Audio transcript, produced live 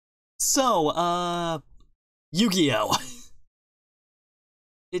So, Yugioh.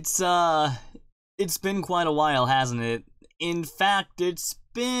 It's been quite a while, hasn't it? In fact, it's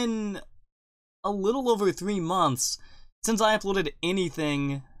been a little over 3 months since I uploaded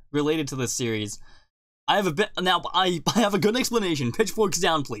anything related to this series. I have a good explanation. Pitchforks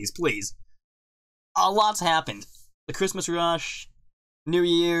down, please. A lot's happened. The Christmas rush, New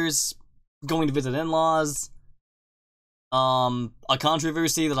Year's, going to visit in-laws, a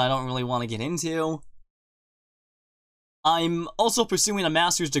controversy that I don't really want to get into. I'm also pursuing a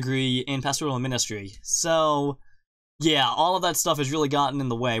master's degree in pastoral ministry, so yeah, all of that stuff has really gotten in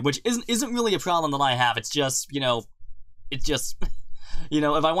the way, which isn't really a problem that I have. It's just, if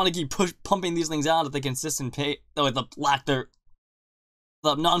I want to keep pumping these things out at the consistent pace, with the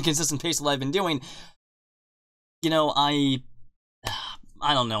non-consistent pace that I've been doing, I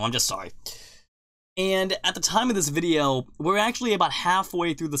don't know, I'm just sorry. And at the time of this video, we're actually about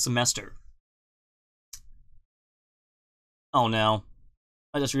halfway through the semester. Oh no.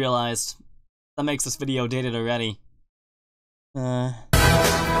 I just realized. That makes this video dated already.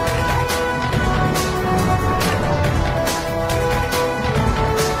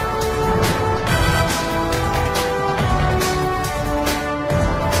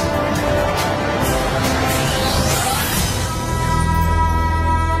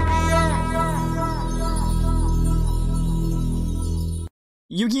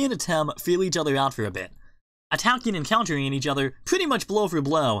 Yugi and Atem feel each other out for a bit, attacking and countering each other pretty much blow for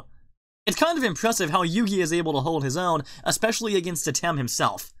blow. It's kind of impressive how Yugi is able to hold his own, especially against Atem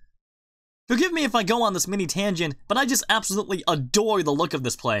himself. Forgive me if I go on this mini tangent, but I just absolutely adore the look of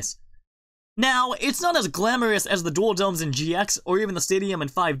this place. Now, it's not as glamorous as the dual domes in GX or even the stadium in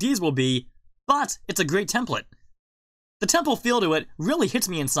 5Ds will be, but it's a great template. The temple feel to it really hits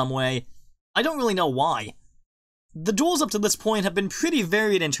me in some way. I don't really know why. The duels up to this point have been pretty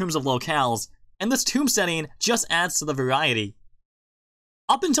varied in terms of locales, and this tomb setting just adds to the variety.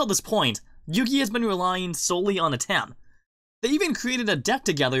 Up until this point, Yugi has been relying solely on Atem. They even created a deck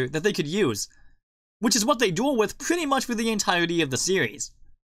together that they could use, which is what they duel with pretty much for the entirety of the series.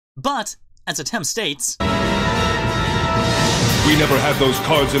 But, as Atem states, "We never had those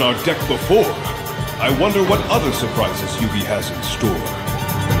cards in our deck before. I wonder what other surprises Yugi has in store."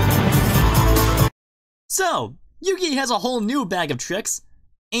 So, Yugi has a whole new bag of tricks,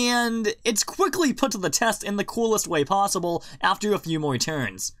 and it's quickly put to the test in the coolest way possible after a few more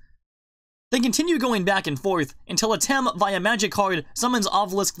turns. They continue going back and forth until Atem via magic card summons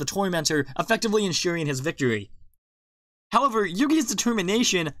Obelisk the Tormentor, effectively ensuring his victory. However, Yugi's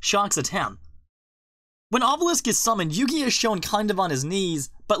determination shocks Atem. When Obelisk is summoned, Yugi is shown kind of on his knees,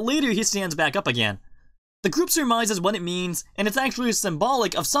 but later he stands back up again. The group surmises what it means, and it's actually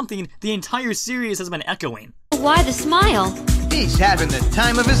symbolic of something the entire series has been echoing. Why the smile? He's having the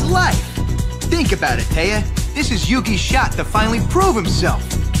time of his life. Think about it, Taya. This is Yugi's shot to finally prove himself.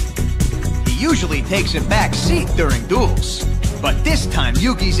 He usually takes a back seat during duels, but this time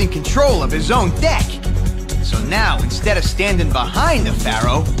Yugi's in control of his own deck. So now, instead of standing behind the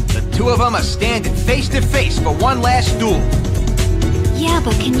Pharaoh, the two of them are standing face to face for one last duel. Yeah,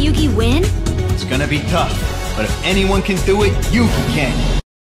 but can Yugi win? It's gonna be tough, but if anyone can do it, Yugi can.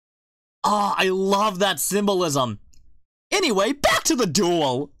 Ah, I love that symbolism. Anyway, back to the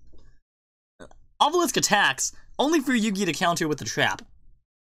duel! Obelisk attacks, only for Yugi to counter with the trap.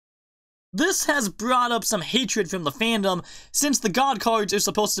 This has brought up some hatred from the fandom, since the god cards are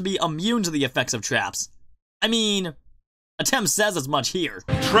supposed to be immune to the effects of traps. I mean, Atem says as much here.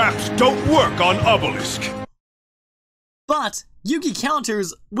 Traps don't work on Obelisk! But Yugi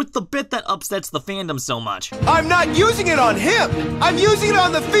counters with the bit that upsets the fandom so much. I'm not using it on him! I'm using it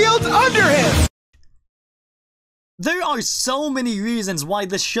on the fields under him! There are so many reasons why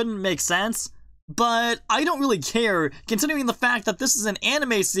this shouldn't make sense, but I don't really care, considering the fact that this is an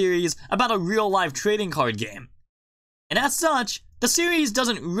anime series about a real-life trading card game. And as such, the series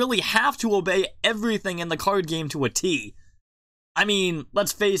doesn't really have to obey everything in the card game to a T. I mean,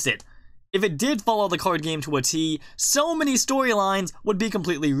 let's face it, if it did follow the card game to a T, so many storylines would be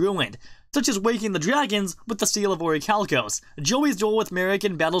completely ruined, such as Waking the Dragons with the Seal of Orichalcos, Joey's duel with Merrick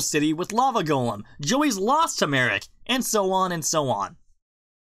in Battle City with Lava Golem, Joey's loss to Merrick, and so on and so on.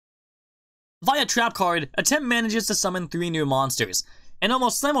 Via Trap card, Atem manages to summon 3 new monsters, and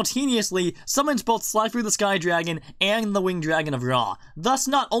almost simultaneously summons both Slifer the Sky Dragon and the Winged Dragon of Ra, thus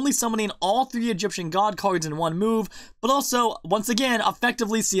not only summoning all 3 Egyptian god cards in one move, but also, once again,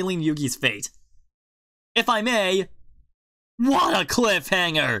 effectively sealing Yugi's fate. If I may, what a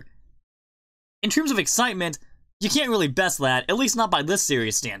cliffhanger! In terms of excitement, you can't really best that, at least not by this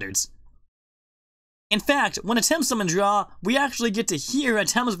series standards. In fact, when Atem summons Ra, we actually get to hear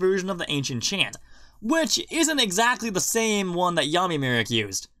Atem's version of the ancient chant, which isn't exactly the same one that Yami-Merrick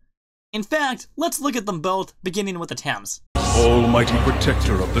used. In fact, let's look at them both, beginning with Atem's. Almighty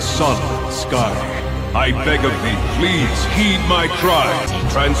protector of the sun and sky, I beg of thee, please heed my cry.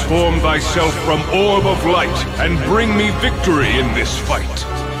 Transform thyself from orb of light and bring me victory in this fight.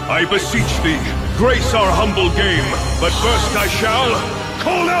 I beseech thee, grace our humble game, but first I shall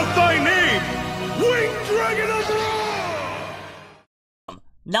call out thy name, Winged Dragon of Ra!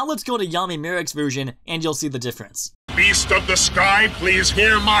 Now let's go to Yami-Merrick's version, and you'll see the difference. Beast of the sky, please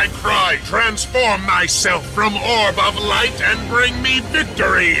hear my cry. Transform thyself from orb of light and bring me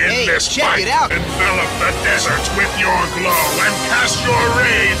victory in this check fight. it out. Envelop the deserts with your glow and cast your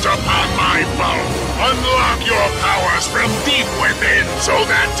rays upon my foe. Unlock your powers from deep within so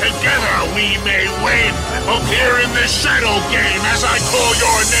that together we may win. Appear in this shadow game as I call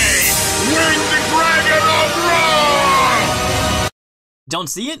your name. Winged Dragon of Ra! Don't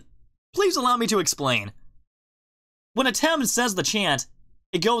see it? Please allow me to explain. When Atem says the chant,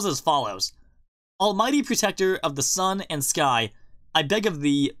 it goes as follows. Almighty protector of the sun and sky, I beg of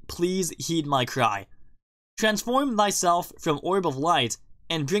thee, please heed my cry. Transform thyself from orb of light,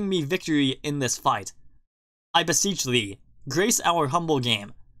 and bring me victory in this fight. I beseech thee, grace our humble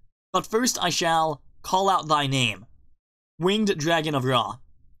game. But first I shall call out thy name, Winged Dragon of Ra.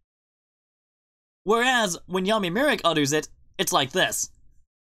 Whereas, when Yami-Merrick utters it, it's like this.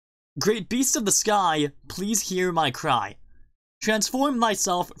 Great beast of the sky, please hear my cry. Transform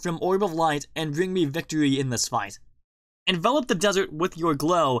thyself from orb of light and bring me victory in this fight. Envelop the desert with your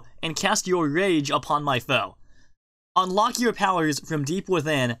glow and cast your rage upon my foe. Unlock your powers from deep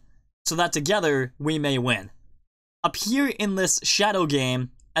within so that together we may win. Appear in this shadow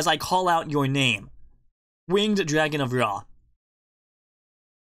game as I call out your name, Winged Dragon of Ra.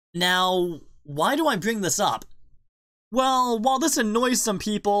 Now, why do I bring this up? Well, while this annoys some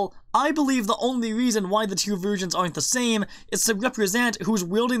people, I believe the only reason why the two versions aren't the same is to represent who's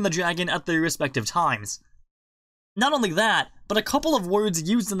wielding the dragon at their respective times. Not only that, but a couple of words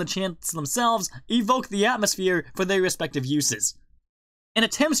used in the chants themselves evoke the atmosphere for their respective uses. In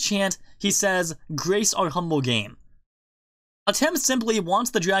Atem's chant, he says, grace our humble game. Atem simply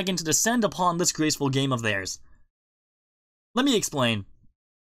wants the dragon to descend upon this graceful game of theirs. Let me explain.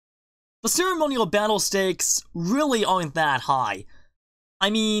 The ceremonial battle stakes really aren't that high. I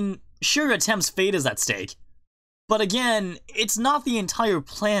mean, sure, Atem's fate is at stake. But again, it's not the entire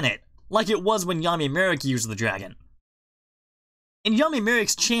planet, like it was when Yami-Merrick used the dragon. In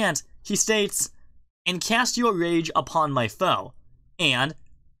Yami-Merrick's chant, he states, and cast your rage upon my foe, and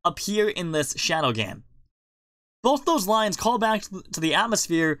appear in this shadow game. Both those lines call back to the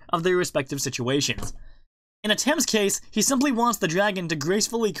atmosphere of their respective situations. In Atem's case, he simply wants the dragon to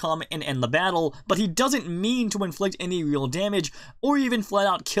gracefully come and end the battle, but he doesn't mean to inflict any real damage or even flat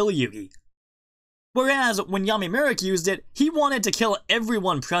out kill Yugi. Whereas, when Yami-Merrick used it, he wanted to kill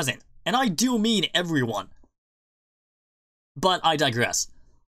everyone present, and I do mean everyone. But I digress.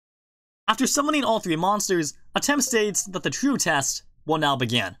 After summoning all three monsters, Atem states that the true test will now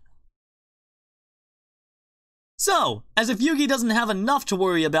begin. So, as if Yugi doesn't have enough to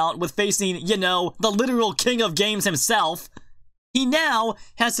worry about with facing, you know, the literal king of games himself, he now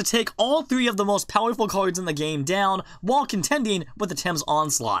has to take all three of the most powerful cards in the game down while contending with Atem's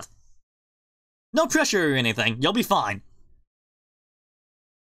onslaught. No pressure or anything, you'll be fine.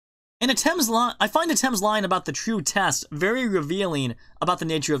 I find Atem's line about the true test very revealing about the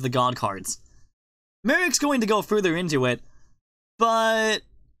nature of the god cards. Merrick's going to go further into it, but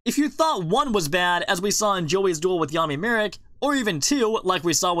if you thought 1 was bad, as we saw in Joey's duel with Yami-Merrick, or even 2, like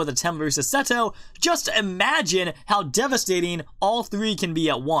we saw with Atem vs Seto, just imagine how devastating all 3 can be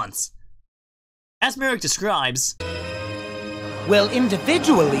at once. As Merrick describes, well,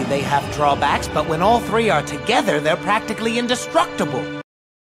 individually they have drawbacks, but when all 3 are together, they're practically indestructible.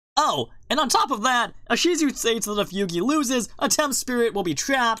 Oh, and on top of that, Ashizu states that if Yugi loses, Atem's spirit will be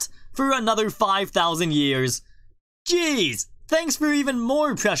trapped for another 5,000 years. Jeez! Thanks for even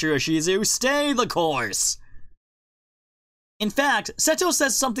more pressure, Ashizu. Stay the course. In fact, Seto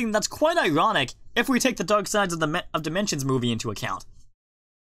says something that's quite ironic if we take the Dark Sides of Dimensions movie into account.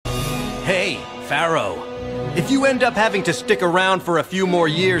 Hey, Pharaoh. If you end up having to stick around for a few more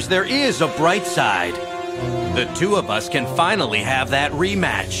years, there is a bright side. The 2 of us can finally have that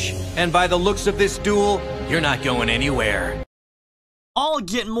rematch. And by the looks of this duel, you're not going anywhere. I'll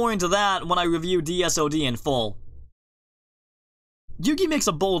get more into that when I review DSOD in full. Yugi makes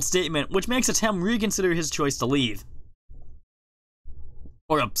a bold statement, which makes Atem reconsider his choice to leave.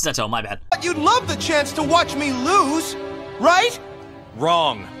 Or Seto, my bad. But you'd love the chance to watch me lose, right?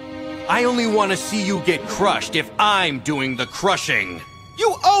 Wrong. I only want to see you get crushed if I'm doing the crushing.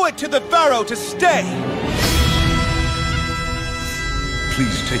 You owe it to the Pharaoh to stay!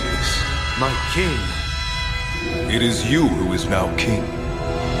 Please take this. My king. It is you who is now king.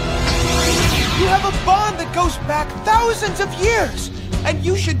 You have a bond that goes back thousands of years! And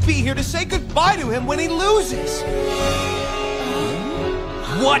you should be here to say goodbye to him when he loses!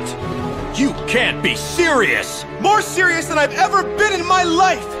 What? You can't be serious! More serious than I've ever been in my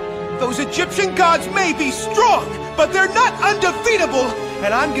life! Those Egyptian gods may be strong, but they're not undefeatable!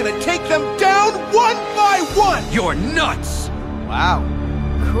 And I'm gonna take them down one by one! You're nuts! Wow.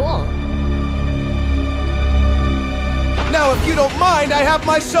 Cool. Now, if you don't mind, I have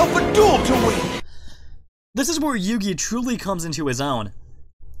myself a duel to win! This is where Yugioh truly comes into his own.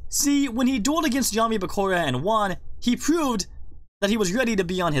 See, when he dueled against Yami Bakura and won, he proved that he was ready to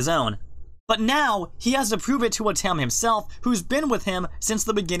be on his own. But now, he has to prove it to Atem himself, who's been with him since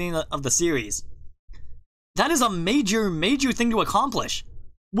the beginning of the series. That is a major, major thing to accomplish,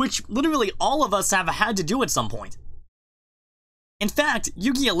 which literally all of us have had to do at some point. In fact,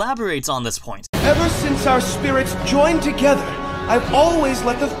 Yugioh elaborates on this point. Ever since our spirits joined together, I've always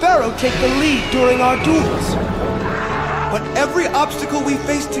let the Pharaoh take the lead during our duels. But every obstacle we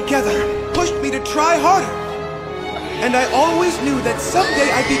faced together pushed me to try harder. And I always knew that someday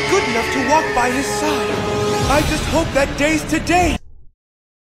I'd be good enough to walk by his side. I just hope that day's today.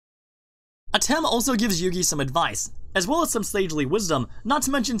 Atem also gives Yugioh some advice, as well as some sagely wisdom, not to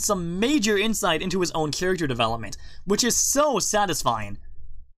mention some major insight into his own character development, which is so satisfying.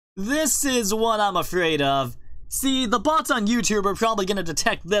 This is what I'm afraid of. See, the bots on YouTube are probably going to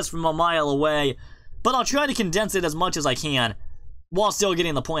detect this from a mile away, but I'll try to condense it as much as I can, while still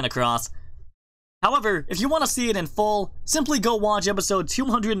getting the point across. However, if you want to see it in full, simply go watch episode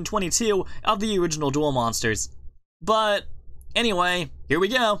 222 of the original Duel Monsters. But, anyway, here we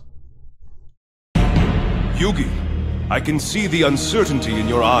go. Yugioh, I can see the uncertainty in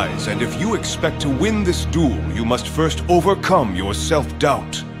your eyes, and if you expect to win this duel, you must first overcome your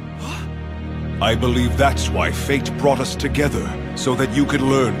self-doubt. I believe that's why fate brought us together, so that you could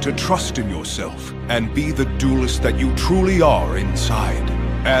learn to trust in yourself, and be the duelist that you truly are inside.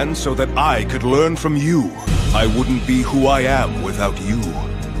 And so that I could learn from you. I wouldn't be who I am without you.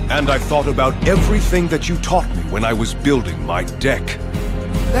 And I thought about everything that you taught me when I was building my deck.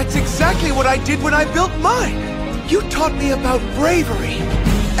 That's exactly what I did when I built mine. You taught me about bravery.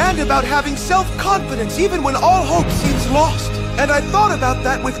 And about having self-confidence even when all hope seems lost. And I thought about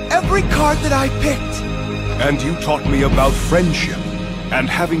that with every card that I picked. And you taught me about friendship. And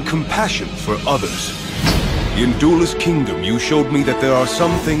having compassion for others. In Duelist Kingdom, you showed me that there are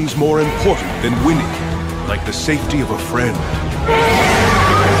some things more important than winning, like the safety of a friend.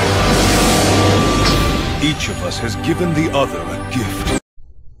 Each of us has given the other a gift.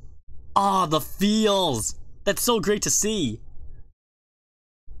 Ah, the feels! That's so great to see.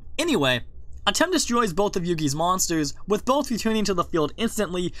 Anyway, Atem destroys both of Yugioh's monsters, with both returning to the field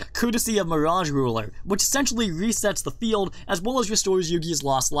instantly, courtesy of Mirage Ruler, which essentially resets the field as well as restores Yugioh's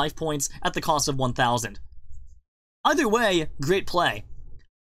lost life points at the cost of 1,000. Either way, great play.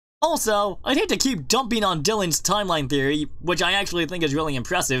 Also, I'd hate to keep dumping on Dylan's timeline theory, which I actually think is really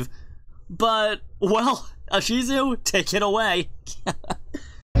impressive, but, well, Ashizu, take it away.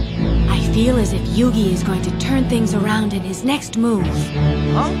 I feel as if Yugioh is going to turn things around in his next move.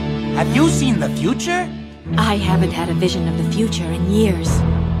 Huh? Have you seen the future? I haven't had a vision of the future in years.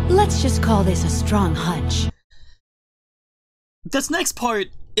 Let's just call this a strong hunch. This next part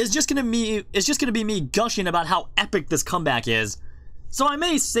is just gonna be me gushing about how epic this comeback is. So I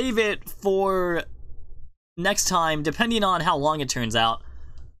may save it for next time, depending on how long it turns out.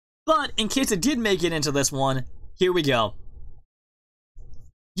 But in case it did make it into this one, here we go.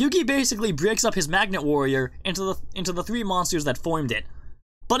 Yugioh basically breaks up his Magnet Warrior into the three monsters that formed it.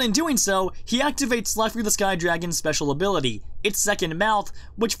 But in doing so, he activates Slifer the Sky Dragon's special ability, its second mouth,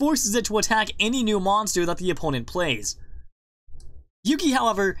 which forces it to attack any new monster that the opponent plays. Yugioh,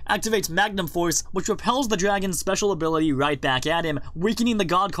 however, activates Magnum Force, which repels the dragon's special ability right back at him, weakening the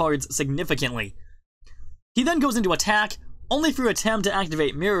god cards significantly. He then goes into attack, only for Atem to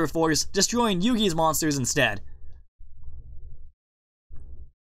activate Mirror Force, destroying Yugioh's monsters instead.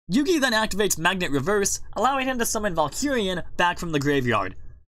 Yugioh then activates Magnet Reverse, allowing him to summon Valkyrian back from the graveyard.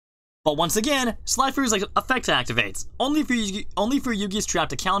 But once again, Slifer's effect activates, only for Yugioh's trap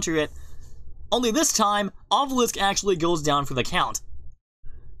to counter it. Only this time, Obelisk actually goes down for the count.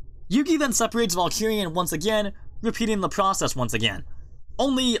 Yugioh then separates Valkyrian once again, repeating the process once again.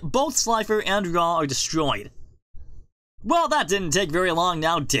 Only both Slifer and Ra are destroyed. Well, that didn't take very long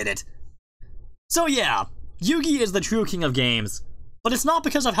now, did it? So yeah, Yugioh is the true king of games. But it's not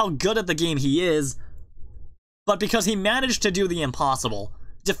because of how good at the game he is, but because he managed to do the impossible.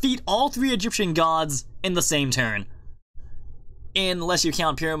 Defeat all 3 Egyptian gods in the same turn. Unless you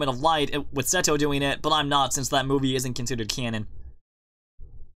count Pyramid of Light with Seto doing it, but I'm not since that movie isn't considered canon.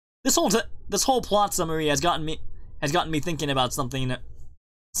 This whole plot summary has gotten me thinking about something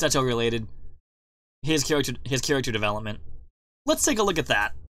Seto related. His character development. Let's take a look at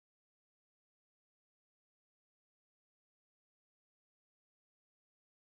that.